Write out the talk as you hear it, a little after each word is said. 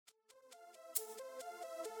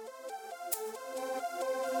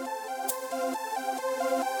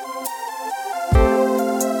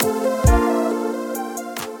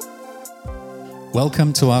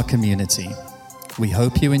Welcome to our community. We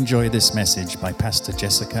hope you enjoy this message by Pastor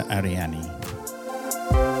Jessica Ariani.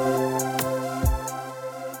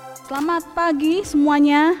 Selamat pagi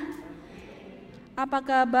semuanya. Apa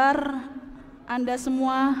kabar Anda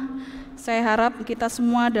semua? Saya harap kita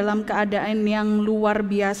semua dalam keadaan yang luar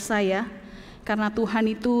biasa ya. Karena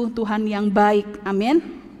Tuhan itu Tuhan yang baik.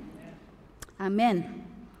 Amin. Amin.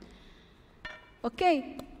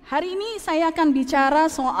 Oke, hari ini saya akan bicara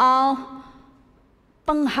soal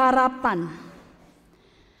pengharapan.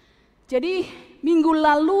 Jadi minggu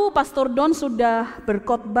lalu Pastor Don sudah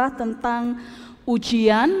berkhotbah tentang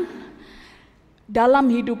ujian dalam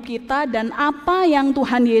hidup kita dan apa yang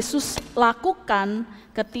Tuhan Yesus lakukan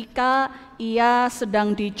ketika ia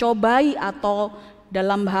sedang dicobai atau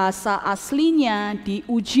dalam bahasa aslinya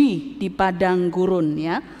diuji di padang gurun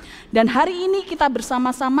ya. Dan hari ini kita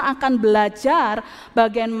bersama-sama akan belajar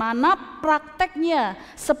bagaimana prakteknya,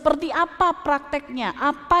 seperti apa prakteknya,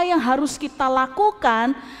 apa yang harus kita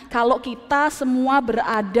lakukan kalau kita semua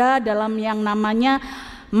berada dalam yang namanya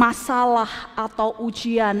masalah atau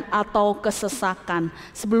ujian atau kesesakan.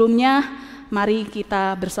 Sebelumnya, mari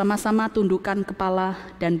kita bersama-sama tundukkan kepala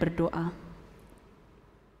dan berdoa.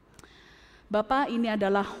 Bapa, ini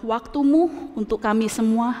adalah waktumu untuk kami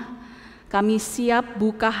semua. Kami siap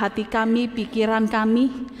buka hati kami, pikiran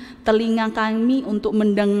kami, telinga kami untuk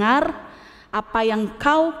mendengar apa yang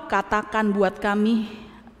Kau katakan buat kami.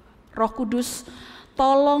 Roh Kudus,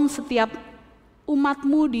 tolong setiap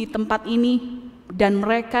umat-Mu di tempat ini dan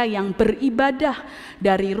mereka yang beribadah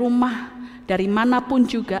dari rumah, dari manapun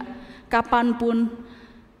juga, kapanpun,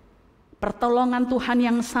 pertolongan Tuhan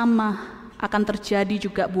yang sama akan terjadi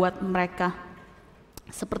juga buat mereka.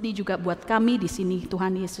 Seperti juga buat kami di sini,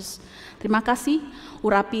 Tuhan Yesus. Terima kasih,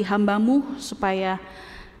 urapi hamba-Mu supaya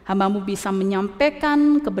hamba-Mu bisa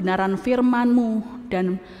menyampaikan kebenaran firman-Mu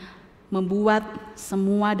dan membuat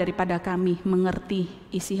semua daripada kami mengerti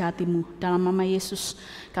isi hati-Mu. Dalam nama Yesus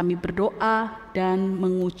kami berdoa dan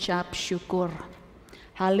mengucap syukur.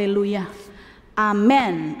 Haleluya.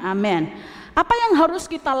 Amin. Amin. Apa yang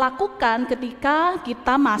harus kita lakukan ketika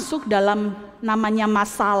kita masuk dalam namanya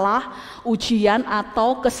masalah, ujian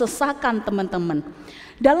atau kesesakan teman-teman?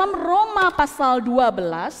 Dalam Roma pasal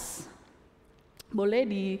 12, boleh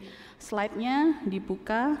di slide-nya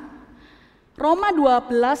dibuka. Roma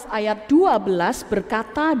 12 ayat 12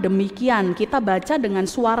 berkata demikian. Kita baca dengan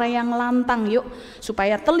suara yang lantang yuk,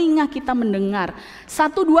 supaya telinga kita mendengar.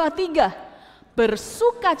 1, 2, 3.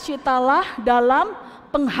 Bersukacitalah dalam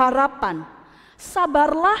pengharapan.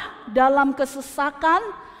 Sabarlah dalam kesesakan,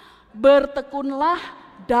 bertekunlah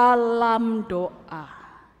dalam doa.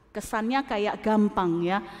 Kesannya kayak gampang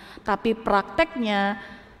ya, tapi prakteknya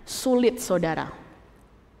sulit saudara.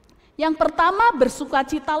 Yang pertama,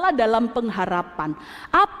 bersukacitalah dalam pengharapan.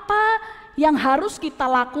 Apa yang harus kita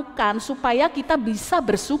lakukan supaya kita bisa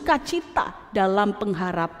bersukacita dalam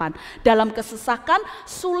pengharapan? Dalam kesesakan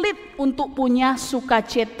sulit untuk punya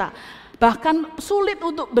sukacita. Bahkan sulit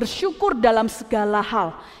untuk bersyukur dalam segala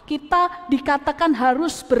hal. Kita dikatakan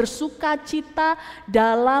harus bersukacita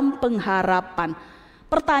dalam pengharapan.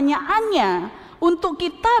 Pertanyaannya, untuk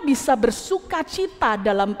kita bisa bersukacita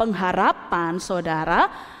dalam pengharapan, saudara,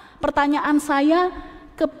 pertanyaan saya,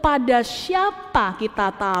 kepada siapa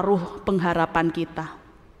kita taruh pengharapan kita?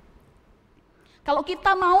 Kalau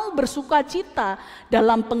kita mau bersukacita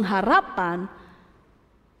dalam pengharapan,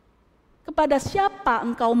 kepada siapa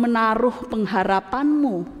engkau menaruh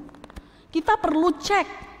pengharapanmu? Kita perlu cek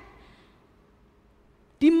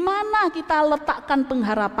di mana kita letakkan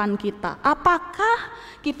pengharapan kita. Apakah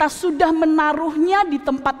kita sudah menaruhnya di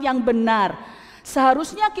tempat yang benar?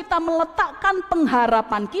 Seharusnya kita meletakkan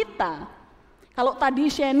pengharapan kita. Kalau tadi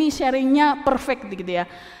Sheni sharingnya perfect gitu ya.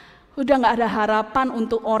 Udah gak ada harapan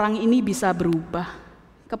untuk orang ini bisa berubah.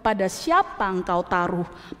 Kepada siapa engkau taruh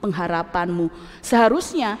pengharapanmu?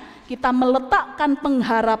 Seharusnya kita meletakkan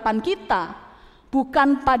pengharapan kita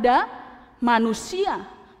bukan pada manusia,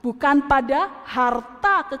 bukan pada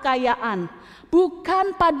harta kekayaan,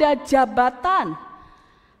 bukan pada jabatan,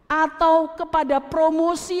 atau kepada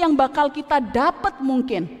promosi yang bakal kita dapat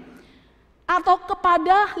mungkin, atau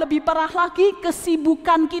kepada lebih parah lagi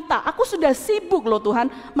kesibukan kita. Aku sudah sibuk loh Tuhan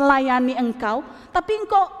melayani engkau, tapi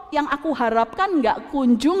engkau yang aku harapkan gak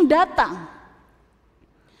kunjung datang.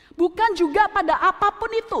 Bukan juga pada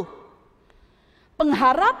apapun itu.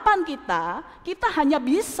 Pengharapan kita hanya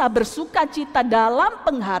bisa bersukacita dalam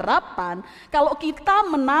pengharapan kalau kita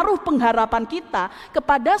menaruh pengharapan kita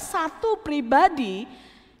kepada satu pribadi,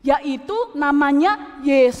 yaitu namanya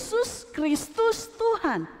Yesus Kristus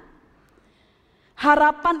Tuhan.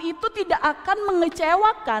 Harapan itu tidak akan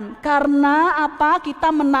mengecewakan karena apa?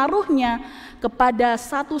 Kita menaruhnya kepada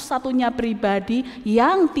satu-satunya pribadi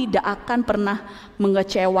yang tidak akan pernah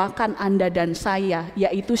mengecewakan Anda dan saya,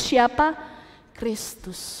 yaitu siapa?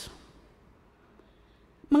 Kristus.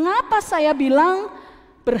 Mengapa saya bilang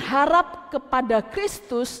berharap kepada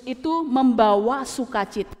Kristus itu membawa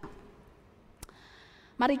sukacita?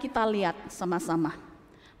 Mari kita lihat sama-sama.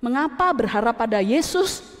 Mengapa berharap pada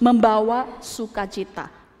Yesus membawa sukacita?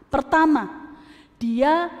 Pertama,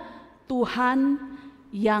 Dia Tuhan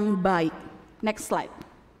yang baik. Next slide.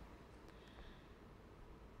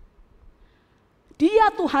 Dia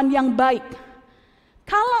Tuhan yang baik.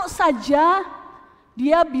 Kalau saja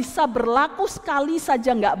Dia bisa berlaku sekali saja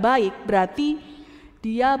nggak baik, berarti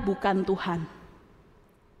Dia bukan Tuhan.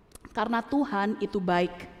 Karena Tuhan itu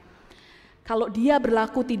baik. Kalau Dia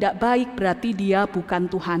berlaku tidak baik, berarti Dia bukan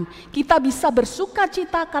Tuhan. Kita bisa bersuka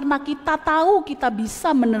cita karena kita tahu kita bisa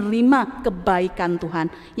menerima kebaikan Tuhan.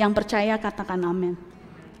 Yang percaya katakan amin.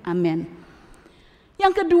 Amin.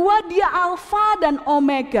 Yang kedua, Dia Alfa dan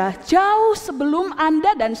Omega. Jauh sebelum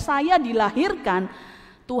Anda dan saya dilahirkan,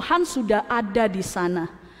 Tuhan sudah ada di sana.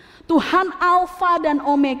 Tuhan Alfa dan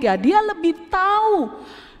Omega. Dia lebih tahu,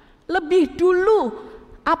 lebih dulu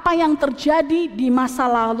apa yang terjadi di masa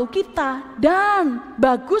lalu kita, dan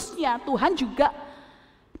bagusnya Tuhan juga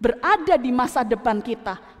berada di masa depan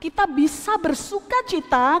kita. Kita bisa bersuka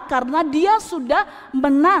cita karena Dia sudah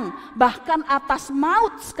menang bahkan atas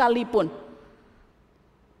maut sekalipun.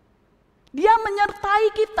 Dia menyertai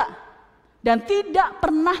kita dan tidak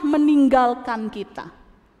pernah meninggalkan kita.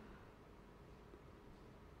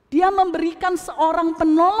 Dia memberikan seorang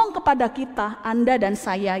penolong kepada kita, Anda dan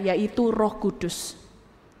saya, yaitu Roh Kudus.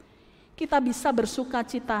 Kita bisa bersuka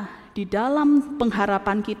cita di dalam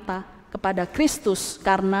pengharapan kita kepada Kristus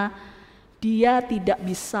karena Dia tidak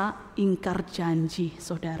bisa ingkar janji,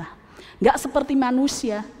 saudara. Nggak seperti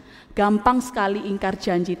manusia, gampang sekali ingkar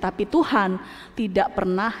janji, tapi Tuhan tidak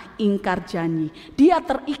pernah ingkar janji. Dia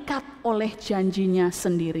terikat oleh janjinya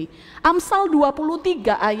sendiri. Amsal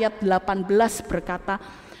 23 ayat 18 berkata,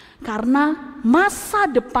 karena masa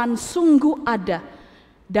depan sungguh ada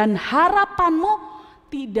dan harapanmu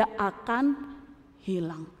tidak akan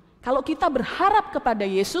hilang. Kalau kita berharap kepada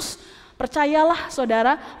Yesus, percayalah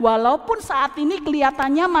saudara, walaupun saat ini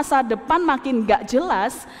kelihatannya masa depan makin gak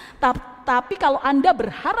jelas, tapi kalau Anda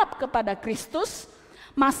berharap kepada Kristus,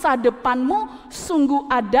 masa depanmu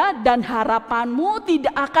sungguh ada dan harapanmu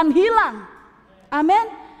tidak akan hilang. Amin.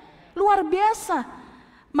 Luar biasa.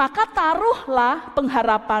 Maka taruhlah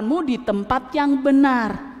pengharapanmu di tempat yang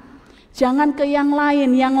benar. Jangan ke yang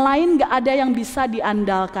lain gak ada yang bisa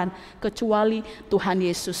diandalkan kecuali Tuhan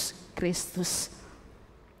Yesus Kristus.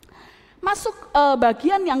 Masuk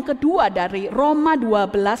bagian yang kedua dari Roma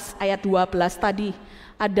 12 ayat 12 tadi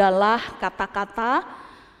adalah kata-kata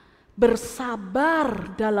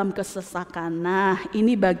bersabar dalam kesesakan. Nah,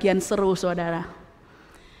 ini bagian seru saudara.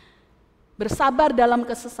 Bersabar dalam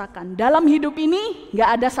kesesakan. Dalam hidup ini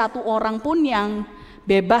gak ada satu orang pun yang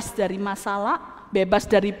bebas dari masalah, bebas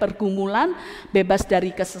dari pergumulan, bebas dari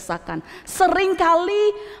kesesakan. Seringkali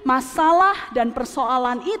masalah dan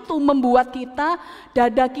persoalan itu membuat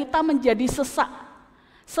dada kita menjadi sesak.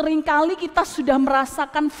 Seringkali kita sudah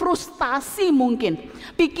merasakan frustasi mungkin.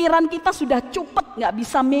 Pikiran kita sudah cupet, gak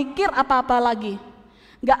bisa mikir apa-apa lagi.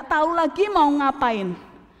 Gak tahu lagi mau ngapain.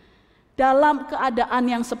 Dalam keadaan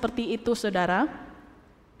yang seperti itu saudara,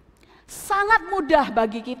 sangat mudah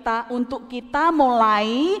bagi kita untuk kita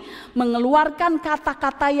mulai mengeluarkan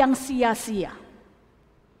kata-kata yang sia-sia.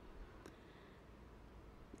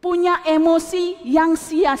 Punya emosi yang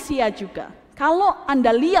sia-sia juga. Kalau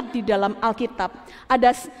Anda lihat di dalam Alkitab,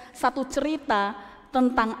 ada satu cerita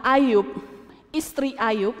tentang Ayub, istri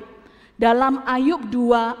Ayub. Dalam Ayub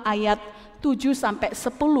 2 ayat 7-10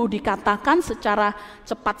 dikatakan secara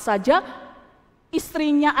cepat saja,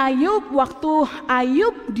 istrinya Ayub, waktu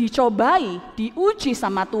Ayub dicobai, diuji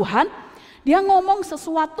sama Tuhan, dia ngomong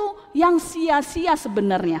sesuatu yang sia-sia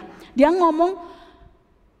sebenarnya. Dia ngomong,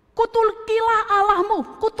 kutukilah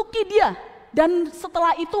Allahmu, kutuki dia, dan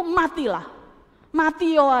setelah itu matilah.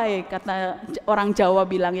 Mati yoai, kata orang Jawa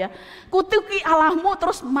bilang ya. Kutuki Allahmu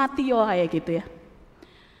terus mati yoai gitu ya.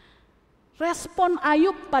 Respon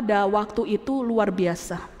Ayub pada waktu itu luar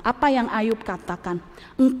biasa. Apa yang Ayub katakan?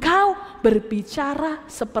 Engkau berbicara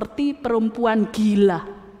seperti perempuan gila.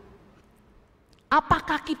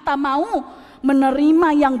 Apakah kita mau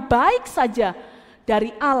menerima yang baik saja dari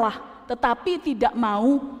Allah, tetapi tidak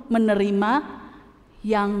mau menerima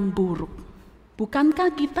yang buruk?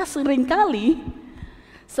 Bukankah kita seringkali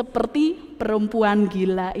seperti perempuan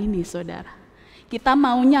gila ini, saudara? Kita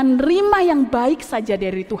maunya nerima yang baik saja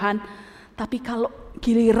dari Tuhan, tapi kalau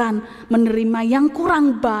giliran menerima yang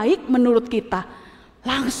kurang baik menurut kita,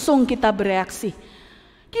 langsung kita bereaksi.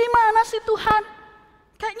 Gimana sih Tuhan?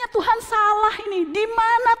 Kayaknya Tuhan salah ini. Di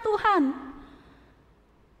mana Tuhan?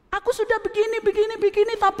 Aku sudah begini,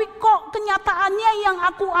 tapi kok kenyataannya yang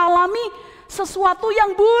aku alami sesuatu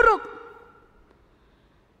yang buruk.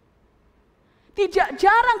 Tidak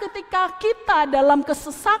jarang ketika kita dalam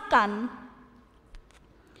kesesakan,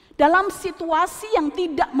 dalam situasi yang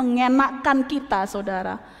tidak mengenakkan kita,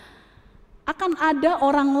 saudara, akan ada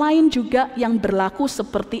orang lain juga yang berlaku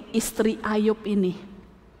seperti istri Ayub ini.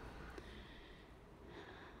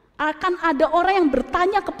 Akan ada orang yang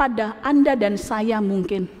bertanya kepada Anda dan saya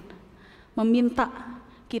mungkin, meminta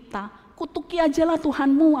kita, kutuki ajalah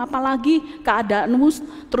Tuhanmu, apalagi keadaanmu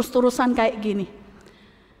terus-terusan kayak gini.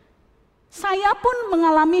 Saya pun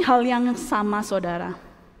mengalami hal yang sama, saudara.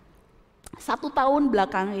 1 tahun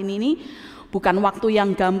belakangan ini bukan waktu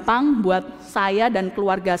yang gampang buat saya dan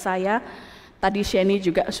keluarga saya. Tadi Sheni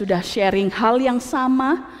juga sudah sharing hal yang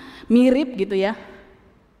sama, mirip gitu ya.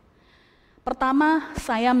 Pertama,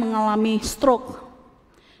 saya mengalami stroke.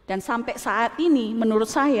 Dan sampai saat ini menurut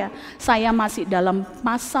saya masih dalam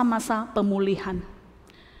masa-masa pemulihan.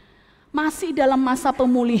 Masih dalam masa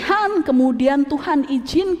pemulihan, kemudian Tuhan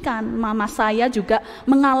izinkan mama saya juga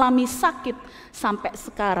mengalami sakit sampai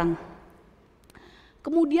sekarang.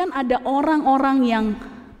 Kemudian ada orang-orang yang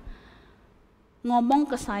ngomong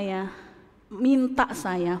ke saya, minta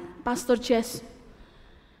saya, Pastor Jess,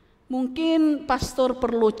 mungkin pastor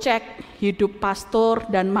perlu cek hidup pastor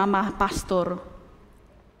dan mama pastor.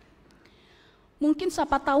 Mungkin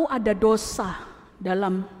siapa tahu ada dosa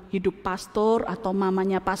dalam hidup pastor atau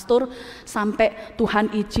mamanya pastor sampai Tuhan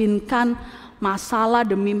izinkan masalah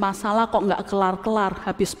demi masalah kok nggak kelar-kelar,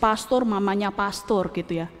 habis pastor mamanya pastor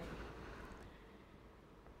gitu ya.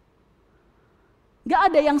 Nggak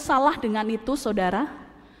ada yang salah dengan itu, saudara.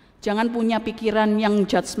 Jangan punya pikiran yang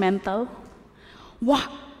judgmental. Wah,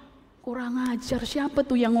 kurang ajar, siapa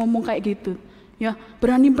tuh yang ngomong kayak gitu? Ya,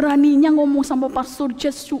 berani-beraninya ngomong sama Pastor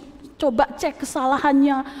Jess, coba cek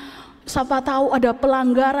kesalahannya. Siapa tahu ada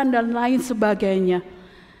pelanggaran dan lain sebagainya.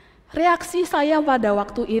 Reaksi saya pada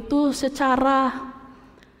waktu itu secara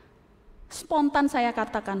spontan saya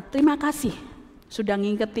katakan, terima kasih sudah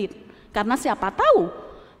ngingetin. Karena siapa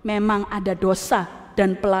tahu memang ada dosa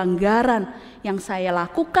dan pelanggaran yang saya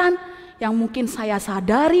lakukan, yang mungkin saya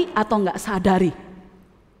sadari atau enggak sadari.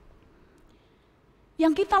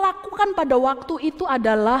 Yang kita lakukan pada waktu itu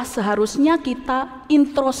adalah seharusnya kita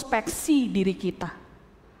introspeksi diri kita.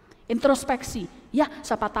 Introspeksi, ya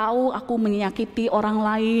siapa tahu aku menyakiti orang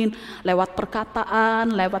lain lewat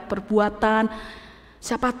perkataan, lewat perbuatan.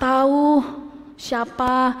 Siapa tahu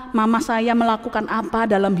mama saya melakukan apa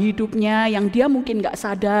dalam hidupnya yang dia mungkin gak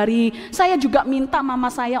sadari. Saya juga minta mama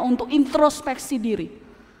saya untuk introspeksi diri.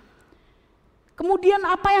 Kemudian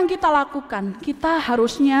apa yang kita lakukan? Kita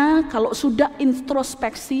harusnya kalau sudah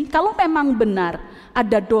introspeksi, kalau memang benar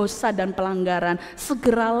ada dosa dan pelanggaran,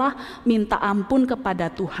 segeralah minta ampun kepada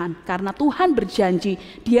Tuhan. Karena Tuhan berjanji,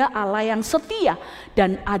 Dia Allah yang setia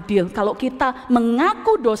dan adil. Kalau kita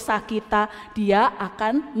mengaku dosa kita, Dia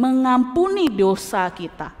akan mengampuni dosa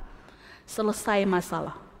kita. Selesai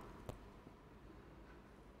masalah.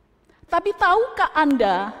 Tapi tahukah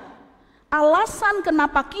Anda, alasan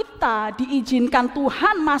kenapa kita diizinkan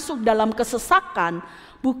Tuhan masuk dalam kesesakan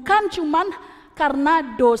bukan cuman karena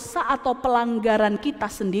dosa atau pelanggaran kita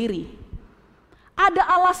sendiri. Ada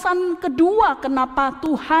alasan kedua kenapa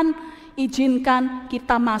Tuhan izinkan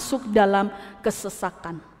kita masuk dalam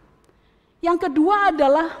kesesakan. Yang kedua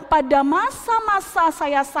adalah pada masa-masa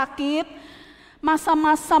saya sakit,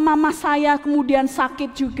 masa-masa mama saya kemudian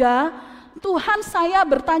sakit juga, Tuhan saya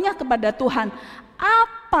bertanya kepada Tuhan,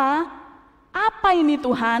 apa ini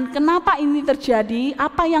Tuhan? Kenapa ini terjadi?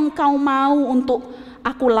 Apa yang Kau mau untuk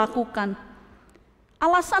aku lakukan?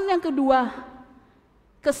 Alasan yang kedua,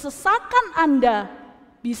 kesesakan Anda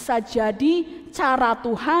bisa jadi cara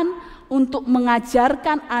Tuhan untuk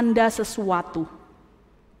mengajarkan Anda sesuatu.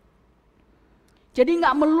 Jadi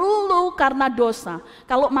nggak melulu karena dosa.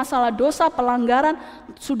 Kalau masalah dosa, pelanggaran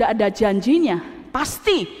sudah ada janjinya.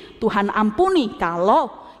 Pasti Tuhan ampuni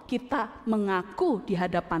kalau kita mengaku di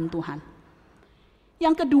hadapan Tuhan.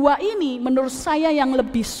 Yang kedua ini menurut saya yang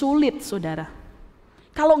lebih sulit, saudara.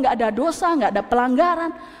 Kalau nggak ada dosa, nggak ada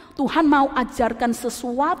pelanggaran, Tuhan mau ajarkan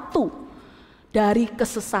sesuatu dari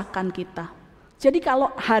kesesakan kita. Jadi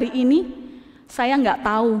kalau hari ini saya nggak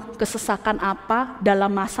tahu kesesakan apa,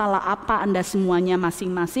 dalam masalah apa Anda semuanya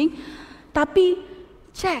masing-masing, tapi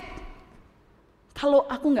cek. Kalau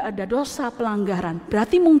aku nggak ada dosa pelanggaran,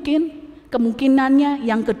 berarti mungkin Kemungkinannya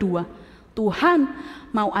yang kedua, Tuhan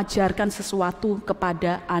mau ajarkan sesuatu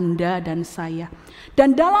kepada Anda dan saya.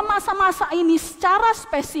 Dan dalam masa-masa ini secara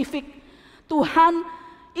spesifik, Tuhan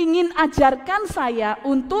ingin ajarkan saya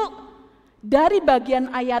untuk dari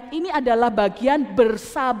bagian ayat ini adalah bagian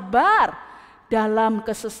bersabar dalam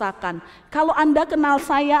kesesakan. Kalau Anda kenal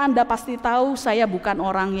saya, Anda pasti tahu saya bukan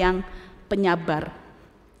orang yang penyabar.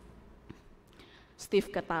 Steve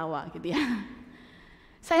ketawa gitu ya.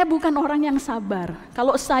 Saya bukan orang yang sabar.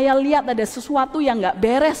 Kalau saya lihat ada sesuatu yang gak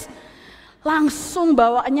beres, langsung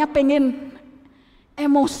bawaannya pengen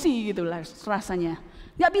emosi gitu lah rasanya.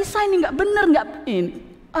 Gak bisa ini, gak bener, gak ini.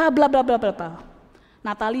 Bla bla bla bla bla.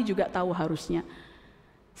 Natali juga tahu harusnya.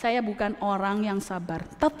 Saya bukan orang yang sabar.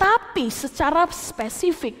 Tetapi secara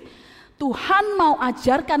spesifik, Tuhan mau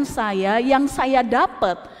ajarkan saya yang saya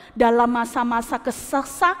dapat dalam masa-masa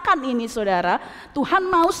kesesakan ini, saudara. Tuhan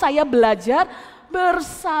mau saya belajar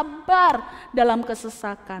bersabar dalam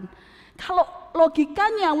kesesakan. Kalau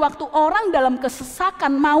logikanya waktu orang dalam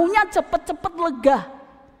kesesakan maunya cepet-cepet lega.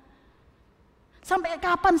 Sampai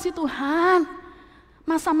kapan sih Tuhan?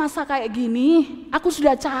 Masa-masa kayak gini, aku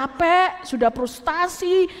sudah capek, sudah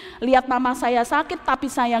frustasi, lihat mama saya sakit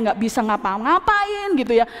tapi saya nggak bisa ngapa-ngapain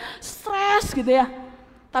gitu ya, stres gitu ya.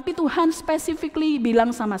 Tapi Tuhan specifically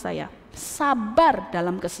bilang sama saya, sabar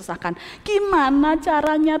dalam kesesakan. Gimana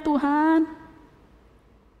caranya Tuhan?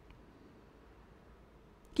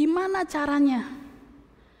 Gimana caranya?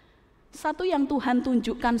 Satu yang Tuhan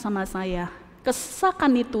tunjukkan sama saya,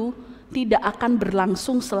 kesesakan itu tidak akan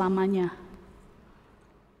berlangsung selamanya.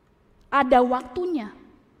 Ada waktunya.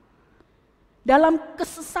 Dalam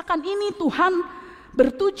kesesakan ini Tuhan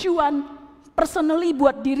bertujuan personally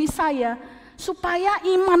buat diri saya, supaya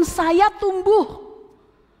iman saya tumbuh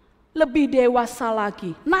lebih dewasa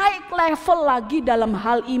lagi, naik level lagi dalam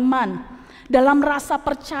hal iman. Dalam rasa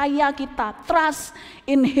percaya kita, trust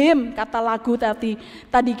in Him, kata lagu tadi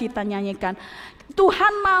kita nyanyikan.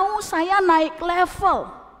 Tuhan mau saya naik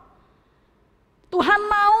level. Tuhan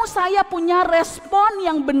mau saya punya respon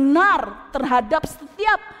yang benar terhadap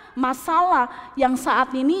setiap masalah yang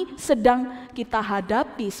saat ini sedang kita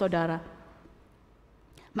hadapi, saudara.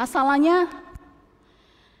 Masalahnya,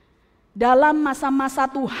 dalam masa-masa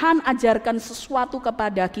Tuhan ajarkan sesuatu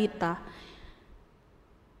kepada kita.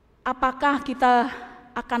 Apakah kita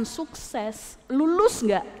akan sukses, lulus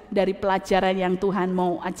nggak dari pelajaran yang Tuhan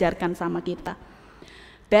mau ajarkan sama kita?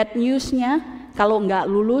 Bad newsnya, kalau nggak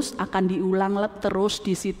lulus akan diulang terus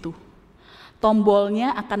di situ.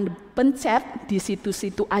 Tombolnya akan pencet di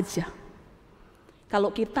situ-situ aja.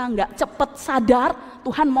 Kalau kita nggak cepet sadar,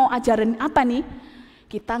 Tuhan mau ajarin apa nih?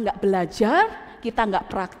 Kita nggak belajar, kita nggak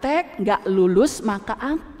praktek, nggak lulus, maka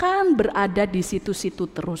akan berada di situ-situ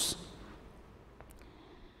terus.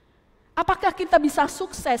 Apakah kita bisa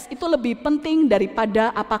sukses? Itu lebih penting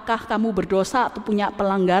daripada apakah kamu berdosa atau punya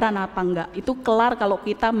pelanggaran apa enggak. Itu kelar kalau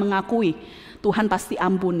kita mengakui Tuhan pasti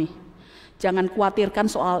ampuni. Jangan khawatirkan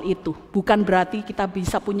soal itu. Bukan berarti kita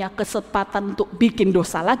bisa punya kesempatan untuk bikin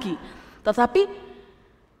dosa lagi. Tetapi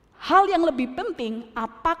hal yang lebih penting,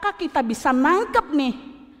 apakah kita bisa nangkep nih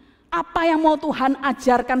apa yang mau Tuhan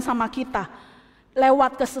ajarkan sama kita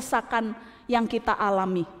lewat kesesakan yang kita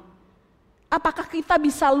alami. Apakah kita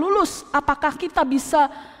bisa lulus? Apakah kita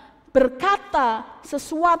bisa berkata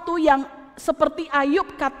sesuatu yang seperti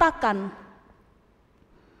Ayub katakan?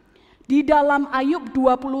 Di dalam Ayub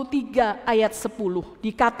 23 ayat 10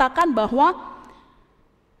 dikatakan bahwa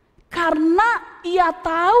karena ia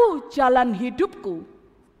tahu jalan hidupku,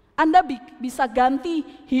 Anda bisa ganti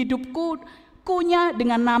hidupku kunya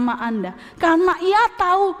dengan nama Anda. Karena ia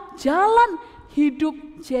tahu jalan hidup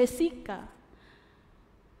Jessica.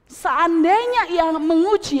 Seandainya ia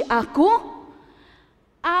menguji aku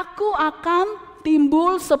akan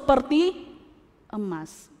timbul seperti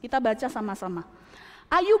emas. Kita baca sama-sama.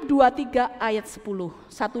 Ayub 23 ayat 10. 1,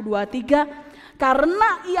 2, 3.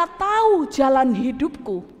 Karena ia tahu jalan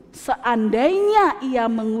hidupku, seandainya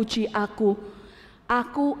ia menguji aku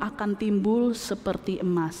akan timbul seperti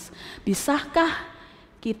emas. Bisakah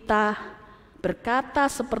kita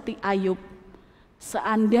berkata seperti Ayub,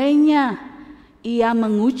 seandainya ia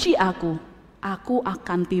menguji aku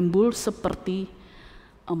akan timbul seperti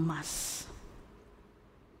emas.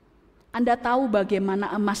 Anda tahu bagaimana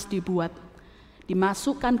emas dibuat?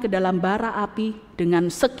 Dimasukkan ke dalam bara api dengan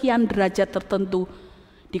sekian derajat tertentu,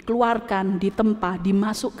 dikeluarkan, ditempa,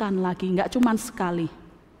 dimasukkan lagi, enggak cuma sekali.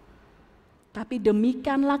 Tapi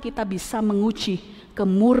demikianlah kita bisa menguji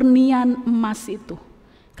kemurnian emas itu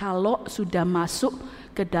kalau sudah masuk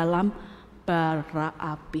ke dalam bara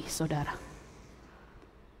api, saudara.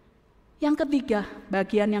 Yang ketiga,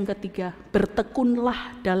 bagian yang ketiga,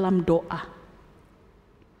 bertekunlah dalam doa.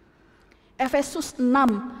 Efesus 6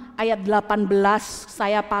 ayat 18,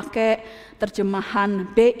 saya pakai terjemahan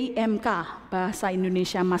BIMK, Bahasa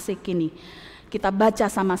Indonesia Masa Kini. Kita baca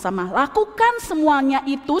sama-sama. Lakukan semuanya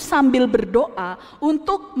itu sambil berdoa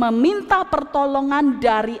untuk meminta pertolongan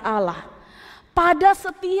dari Allah. Pada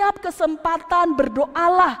setiap kesempatan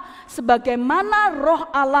berdoalah sebagaimana Roh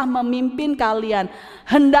Allah memimpin kalian.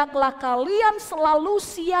 Hendaklah kalian selalu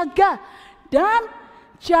siaga dan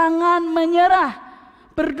jangan menyerah.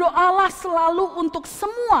 Berdoalah selalu untuk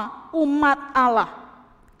semua umat Allah.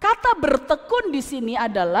 Kata bertekun di sini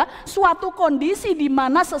adalah suatu kondisi di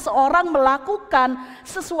mana seseorang melakukan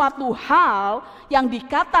sesuatu hal yang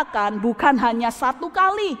dikatakan bukan hanya satu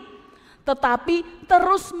kali, tetapi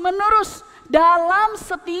terus-menerus dalam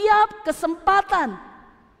setiap kesempatan.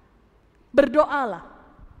 Berdoalah.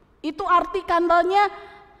 Itu arti katanya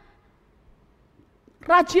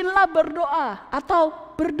rajinlah berdoa atau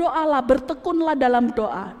berdoalah, bertekunlah dalam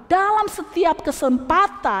doa. Dalam setiap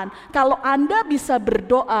kesempatan, kalau Anda bisa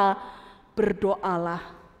berdoa, berdoalah.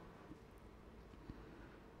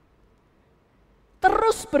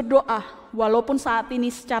 Terus berdoa, walaupun saat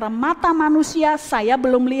ini secara mata manusia saya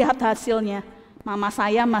belum lihat hasilnya. Mama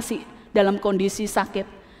saya masih dalam kondisi sakit.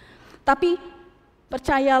 Tapi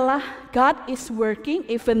percayalah, God is working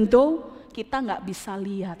even though kita nggak bisa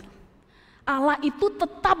lihat. Allah itu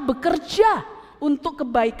tetap bekerja untuk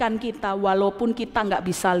kebaikan kita walaupun kita nggak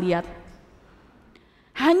bisa lihat.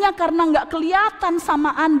 Hanya karena nggak kelihatan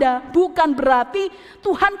sama Anda, bukan berarti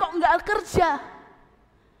Tuhan kok nggak kerja.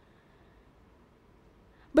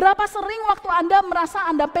 Berapa sering waktu Anda merasa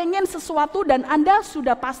Anda pengen sesuatu dan Anda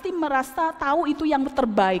sudah pasti merasa tahu itu yang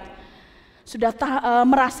terbaik. Sudah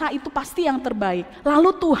merasa itu pasti yang terbaik.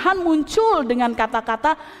 Lalu Tuhan muncul dengan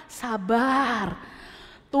kata-kata sabar,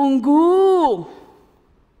 tunggu.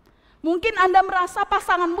 Mungkin Anda merasa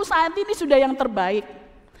pasanganmu saat ini sudah yang terbaik.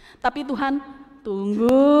 Tapi Tuhan,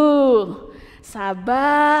 tunggu,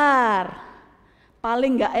 sabar.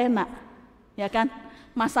 Paling gak enak, ya kan?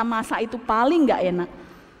 Masa-masa itu paling gak enak.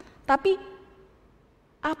 Tapi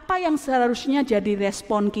apa yang seharusnya jadi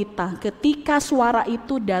respon kita ketika suara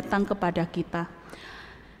itu datang kepada kita?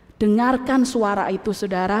 Dengarkan suara itu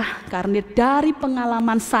saudara, karena dari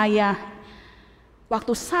pengalaman saya,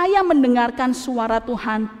 waktu saya mendengarkan suara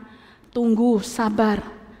Tuhan, tunggu, sabar.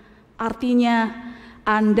 Artinya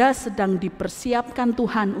Anda sedang dipersiapkan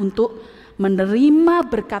Tuhan untuk menerima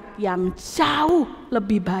berkat yang jauh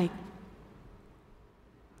lebih baik.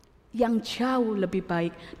 Yang jauh lebih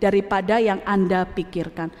baik daripada yang Anda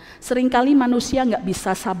pikirkan. Seringkali manusia nggak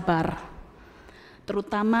bisa sabar,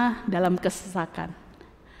 terutama dalam kesesakan.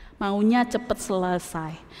 Maunya cepat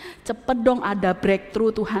selesai, cepat dong ada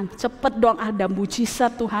breakthrough Tuhan, cepat dong ada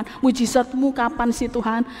mujizat Tuhan. Mujizatmu kapan sih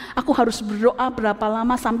Tuhan? Aku harus berdoa berapa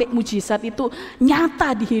lama sampai mujizat itu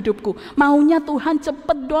nyata di hidupku. Maunya Tuhan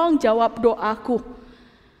cepat dong jawab doaku.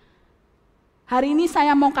 Hari ini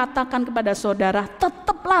saya mau katakan kepada saudara,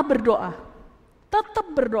 tetaplah berdoa. Tetap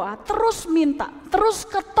berdoa, terus minta, terus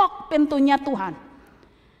ketok pintunya Tuhan.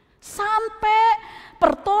 Sampai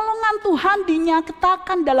pertolongan Tuhan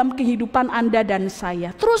dinyatakan dalam kehidupan Anda dan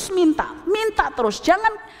saya. Terus minta, minta terus.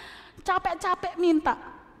 Jangan capek-capek minta.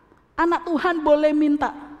 Anak Tuhan boleh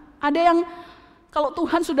minta. Ada yang kalau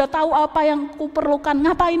Tuhan sudah tahu apa yang aku perlukan,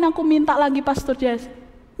 ngapain aku minta lagi Pastor Jess?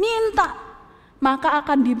 Minta, maka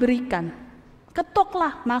akan diberikan.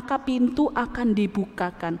 Ketoklah, maka pintu akan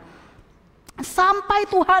dibukakan. Sampai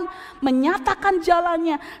Tuhan menyatakan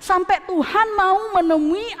jalannya, sampai Tuhan mau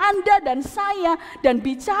menemui Anda dan saya dan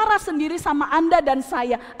bicara sendiri sama Anda dan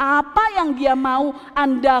saya. Apa yang Dia mau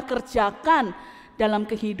Anda kerjakan dalam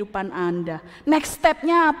kehidupan Anda. Next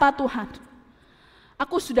step-nya apa Tuhan?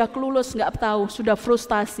 Aku sudah kelulus, nggak tahu, sudah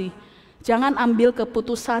frustasi. Jangan ambil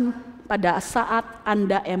keputusan pada saat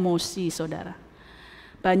Anda emosi, saudara.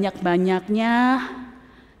 Banyak-banyaknya,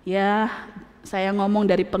 ya saya ngomong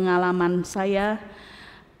dari pengalaman saya,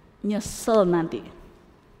 nyesel nanti.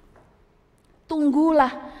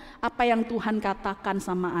 Tunggulah apa yang Tuhan katakan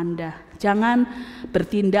sama Anda. Jangan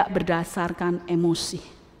bertindak berdasarkan emosi.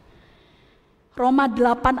 Roma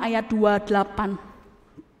 8 ayat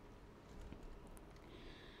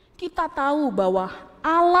 28. Kita tahu bahwa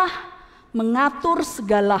Allah mengatur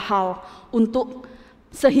segala hal untuk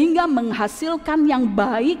sehingga menghasilkan yang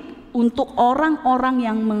baik untuk orang-orang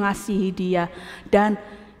yang mengasihi Dia dan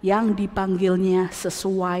yang dipanggilnya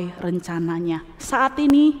sesuai rencananya. Saat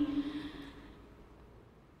ini,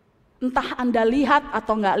 entah Anda lihat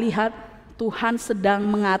atau nggak lihat, Tuhan sedang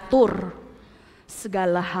mengatur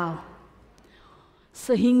segala hal.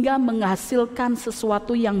 sehingga menghasilkan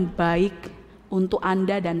sesuatu yang baik untuk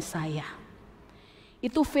Anda dan saya.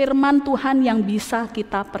 Itu firman Tuhan yang bisa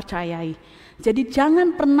kita percayai. Jadi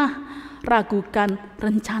jangan pernah ragukan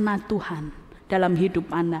rencana Tuhan dalam hidup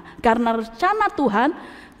Anda. Karena rencana Tuhan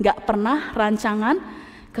gak pernah rancangan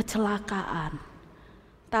kecelakaan.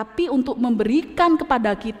 Tapi untuk memberikan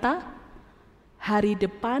kepada kita hari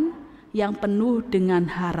depan yang penuh dengan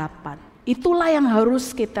harapan. Itulah yang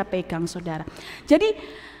harus kita pegang, saudara. Jadi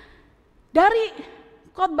dari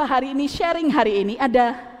khotbah hari ini, sharing hari ini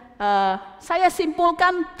ada saya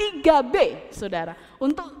simpulkan 3B, saudara,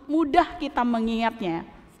 untuk mudah kita mengingatnya.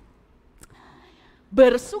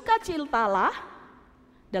 Bersukacitalah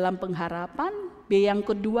dalam pengharapan. B yang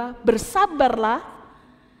kedua, bersabarlah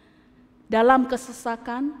dalam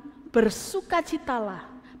kesesakan. Bersukacitalah,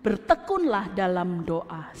 bertekunlah dalam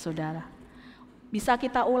doa, saudara. Bisa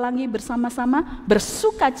kita ulangi bersama-sama?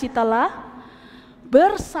 Bersukacitalah,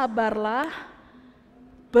 bersabarlah,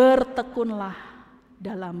 bertekunlah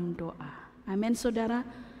dalam doa. Amin, saudara.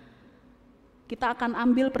 Kita akan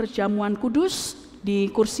ambil perjamuan kudus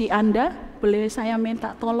di kursi Anda. Boleh saya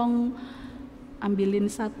minta tolong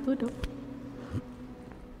ambilin satu, Dok?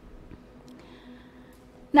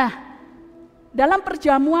 Nah, dalam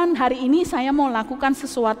perjamuan hari ini saya mau lakukan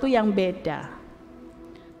sesuatu yang beda.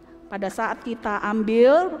 Pada saat kita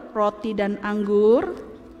ambil roti dan anggur,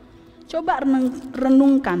 coba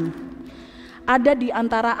renungkan. Ada di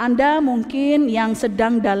antara Anda mungkin yang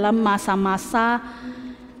sedang dalam masa-masa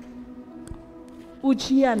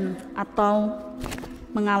ujian atau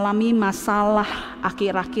mengalami masalah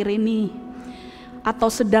akhir-akhir ini, atau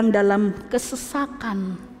sedang dalam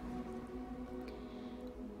kesesakan.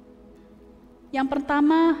 Yang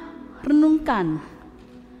pertama, renungkan,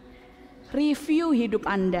 review hidup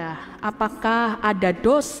Anda. Apakah ada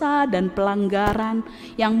dosa dan pelanggaran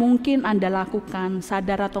yang mungkin Anda lakukan,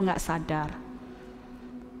 sadar atau nggak sadar?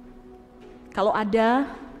 Kalau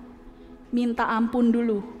ada, minta ampun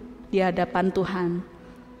dulu di hadapan Tuhan.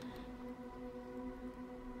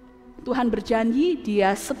 Tuhan berjanji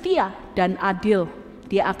Dia setia dan adil.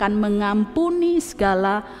 Dia akan mengampuni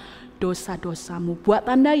segala dosa-dosamu. Buat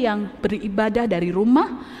Anda yang beribadah dari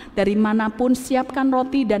rumah, dari manapun, siapkan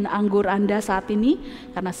roti dan anggur Anda saat ini,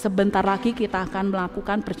 karena sebentar lagi kita akan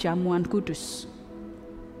melakukan perjamuan kudus.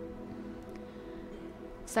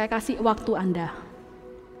 Saya kasih waktu Anda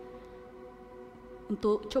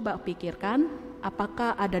untuk coba pikirkan,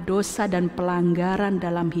 apakah ada dosa dan pelanggaran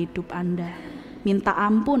dalam hidup Anda. Minta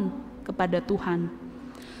ampun kepada Tuhan,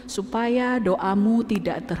 supaya doamu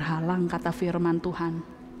tidak terhalang, kata firman Tuhan.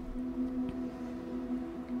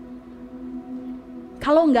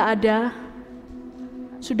 Kalau nggak ada,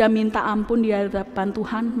 sudah minta ampun di hadapan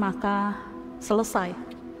Tuhan, maka selesai.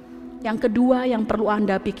 Yang kedua yang perlu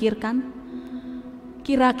Anda pikirkan,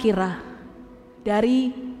 kira-kira dari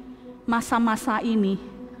masa-masa ini,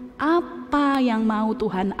 apa yang mau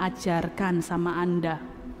Tuhan ajarkan sama Anda?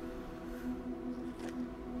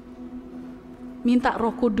 Minta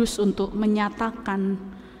Roh Kudus untuk menyatakan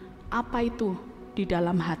apa itu di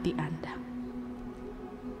dalam hati Anda.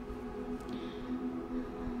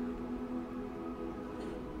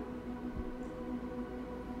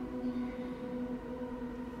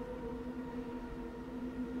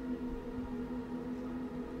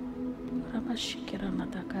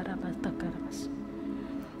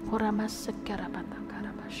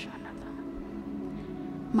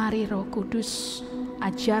 Mari Roh Kudus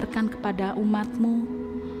ajarkan kepada umat-Mu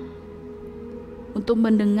untuk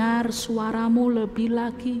mendengar suara-Mu lebih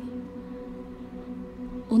lagi,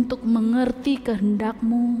 untuk mengerti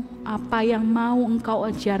kehendak-Mu, apa yang mau Engkau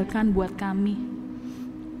ajarkan buat kami.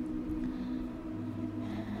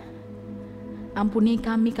 Ampuni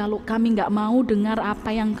kami kalau kami nggak mau dengar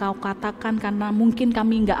apa yang Kau katakan, karena mungkin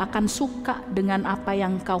kami nggak akan suka dengan apa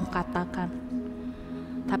yang Kau katakan.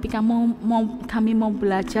 Tapi kami mau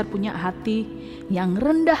belajar punya hati yang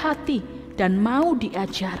rendah hati dan mau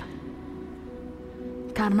diajar.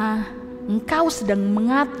 Karena Engkau sedang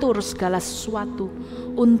mengatur segala sesuatu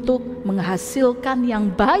untuk menghasilkan yang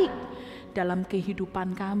baik dalam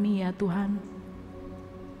kehidupan kami, ya Tuhan.